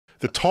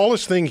The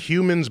tallest thing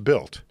humans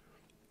built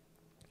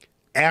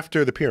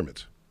after the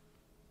pyramids.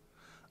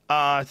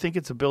 I think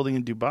it's a building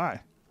in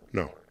Dubai.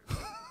 No.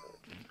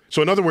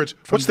 So in other words,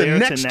 what's the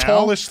next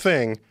tallest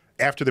thing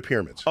after the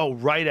pyramids? Oh,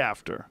 right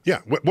after. Yeah.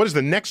 What is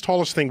the next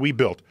tallest thing we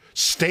built?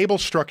 Stable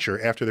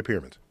structure after the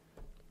pyramids.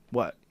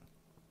 What?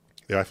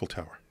 The Eiffel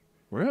Tower.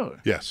 Really?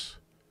 Yes.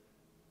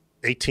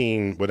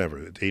 89,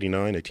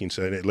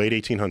 1870, late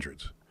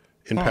 1800s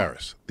in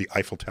Paris, the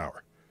Eiffel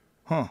Tower.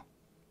 Huh.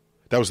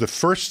 That was the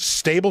first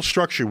stable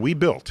structure we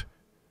built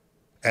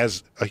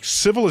as a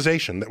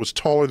civilization that was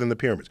taller than the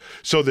pyramids.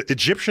 So the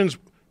Egyptians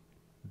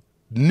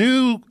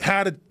knew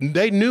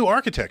they knew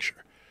architecture.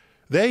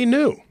 They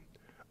knew.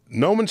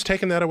 No one's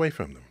taken that away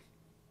from them.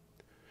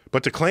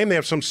 But to claim they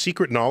have some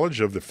secret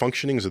knowledge of the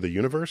functionings of the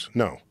universe,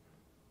 no.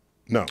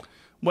 No.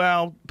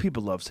 Well,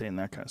 people love saying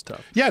that kind of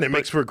stuff. Yeah, and it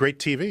makes for great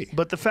TV.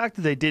 But the fact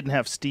that they didn't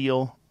have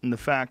steel and the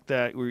fact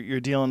that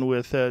you're dealing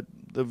with the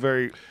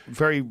very,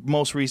 very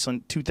most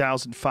recent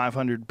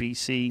 2500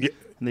 BC,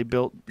 and they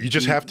built... You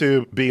just have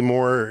to be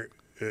more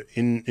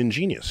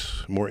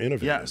ingenious, more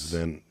innovative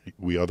than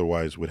we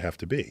otherwise would have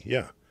to be.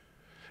 Yeah.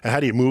 And how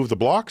do you move the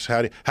blocks?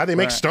 How do they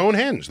make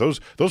Stonehenge?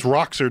 Those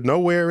rocks are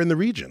nowhere in the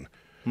region.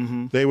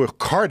 Mm-hmm. They were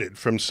carted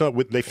from some...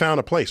 They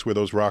found a place where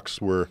those rocks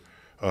were...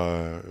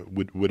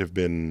 would have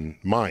been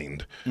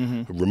mined,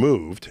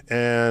 removed,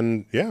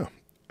 and and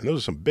those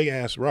are some big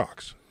ass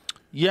rocks.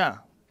 Yeah,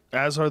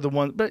 as are the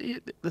ones, but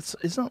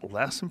isn't it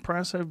less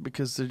impressive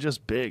because they're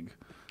just big.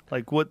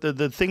 Like what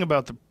the thing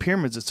about the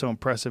pyramids that's so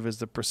impressive is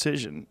the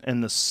precision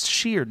and the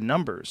sheer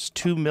numbers: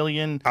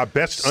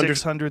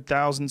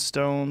 2,600,000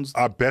 stones.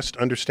 Our best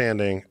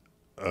understanding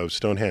of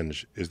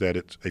Stonehenge is that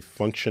it's a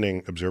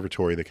functioning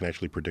observatory that can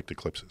actually predict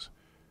eclipses.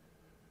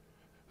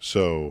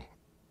 So.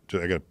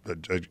 I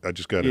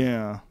just got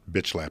to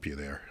bitch slap you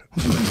there.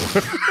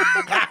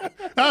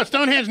 Oh,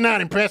 Stonehenge's not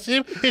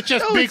impressive. It's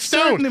just big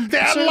stone.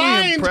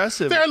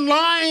 They're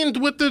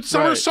lined with the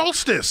summer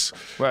solstice.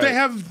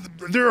 Right.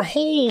 There are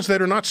holes that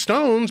are not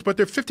stones, but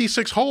they're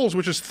 56 holes,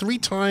 which is 3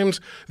 times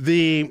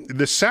the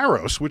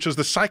Saros, which is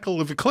the cycle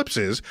of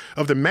eclipses,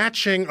 of the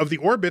matching of the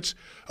orbits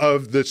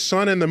of the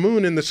sun and the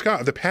moon in the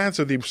sky, the paths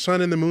of the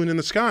sun and the moon in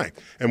the sky.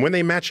 And when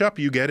they match up,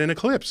 you get an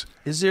eclipse.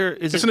 It's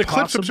an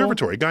eclipse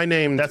observatory. A guy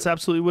named... That's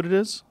absolutely what it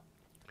is?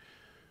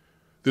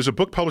 There's a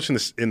book published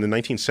in the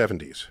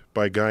 1970s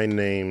by a guy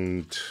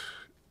named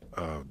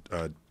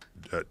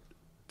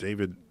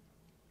David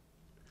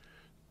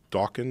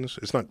Dawkins.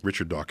 It's not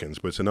Richard Dawkins,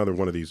 but it's another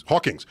one of these.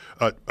 Hawkins.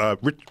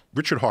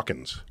 Richard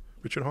Hawkins.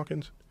 Richard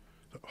Hawkins?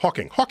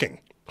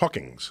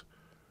 Hawkins.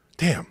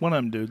 Damn. One of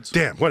them dudes.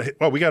 Damn.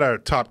 Well, we got our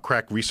top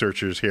crack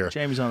researchers here.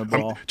 Jamie's on the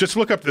ball. Just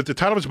look up, the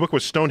title of his book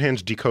was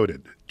Stonehenge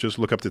Decoded. Just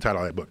look up the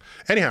title of that book.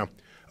 Anyhow.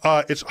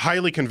 It's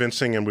highly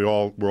convincing, and we're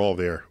all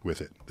there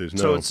with it.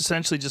 So it's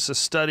essentially just a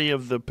study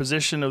of the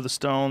position of the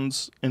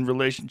stones in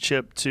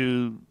relationship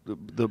to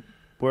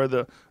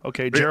Gerald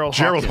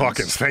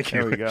Hawkins. Thank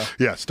you. There we go.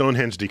 Yeah,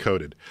 Stonehenge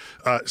Decoded.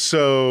 I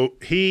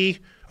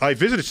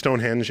visited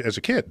Stonehenge as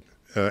a kid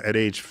at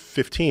age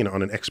 15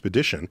 on an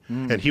expedition,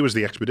 and he was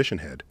the expedition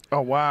head.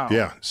 Oh wow!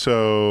 Yeah.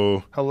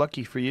 So how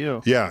lucky for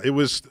you. Yeah, it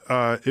was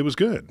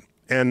good,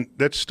 and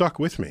that stuck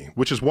with me,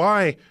 which is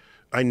why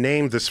I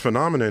named this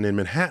phenomenon in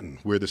Manhattan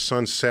where the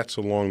sun sets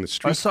along the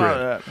street grid.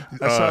 I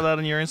saw that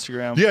on your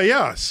Instagram.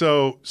 Yeah.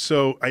 So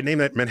I named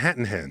that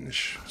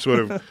Manhattan-henge, sort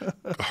of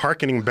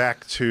hearkening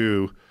back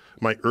to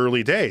my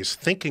early days,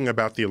 thinking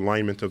about the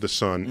alignment of the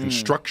sun and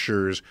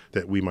structures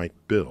that we might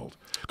build.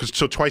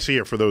 So twice a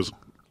year, for those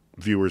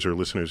viewers or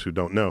listeners who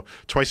don't know,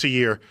 twice a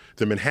year,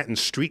 the Manhattan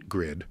street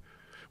grid,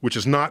 which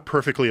is not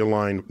perfectly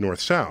aligned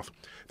north-south,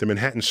 the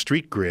Manhattan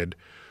street grid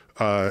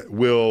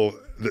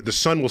the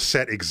sun will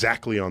set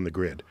exactly on the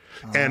grid.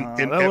 What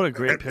a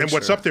great picture. And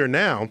what's up there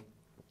now,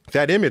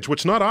 that image,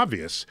 what's not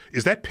obvious,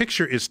 is that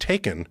picture is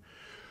taken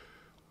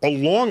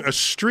along a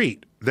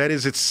street that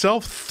is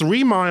itself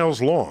 3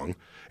 miles long,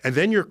 and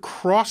then you're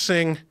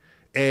crossing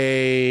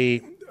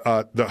the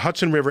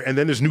Hudson River, and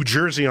then there's New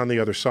Jersey on the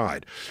other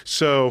side.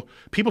 So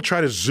people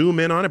try to zoom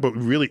in on it, but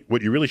really,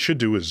 what you really should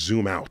do is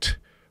zoom out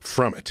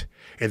from it,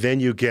 and then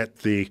you get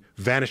the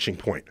vanishing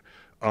point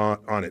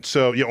on it.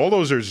 So all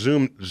those are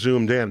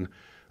zoomed in.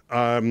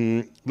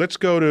 Let's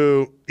go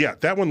to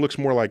that one looks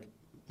more like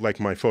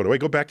my photo. Wait,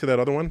 go back to that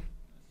other one.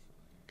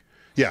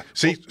 Yeah,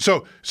 see,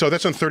 so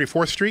that's on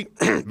 34th Street,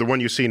 the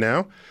one you see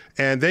now,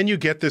 and then you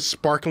get this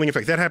sparkling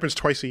effect. That happens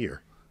twice a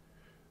year.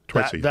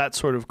 That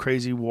sort of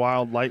crazy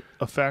wild light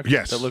effect.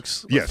 Yes, that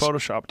looks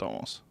photoshopped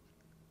almost.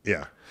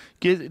 Yeah.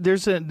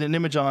 There's an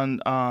image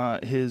on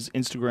his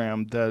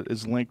Instagram that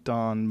is linked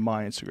on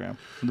my Instagram,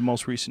 the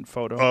most recent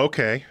photo. Oh,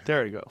 okay.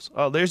 There he goes.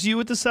 Oh, there's you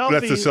with the selfie.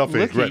 That's the selfie.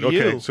 Look right, at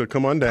okay. You. So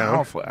come on down.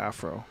 Powerful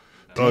afro.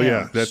 Damn, oh,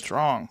 yeah. That's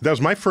strong. That was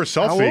my first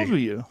selfie. How old were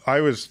you? I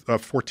was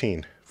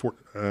 14.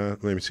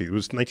 Let me see. It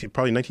was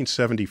probably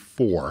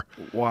 1974.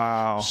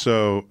 Wow.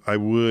 So I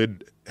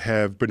would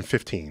have been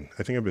 15.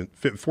 I think I've been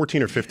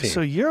 14 or 15.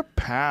 So your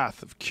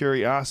path of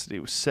curiosity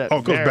was set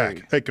it goes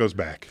back. It goes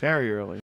back. Very early.